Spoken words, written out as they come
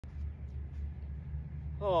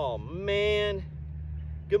Oh man.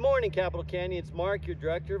 Good morning, Capital Canyon. It's Mark, your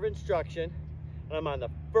director of instruction. And I'm on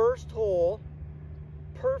the first hole.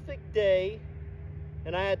 Perfect day.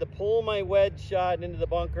 And I had to pull my wedge shot into the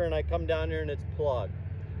bunker and I come down there and it's plugged.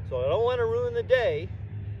 So I don't want to ruin the day.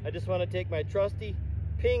 I just want to take my trusty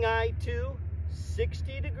Ping I-2,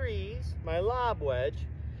 60 degrees, my lob wedge,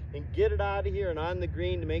 and get it out of here and on the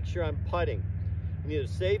green to make sure I'm putting. And either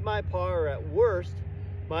save my par or at worst,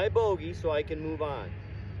 my bogey so I can move on.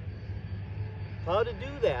 How to do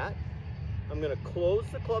that, I'm going to close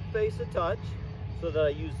the club face a touch so that I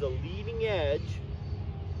use the leading edge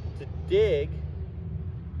to dig,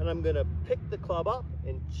 and I'm going to pick the club up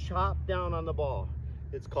and chop down on the ball.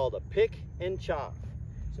 It's called a pick and chop.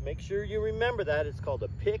 So make sure you remember that. It's called a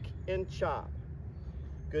pick and chop.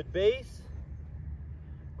 Good base,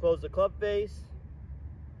 close the club face,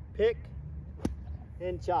 pick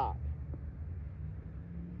and chop.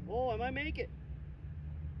 Oh, I might make it.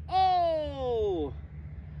 Oh!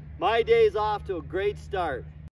 My day's off to a great start.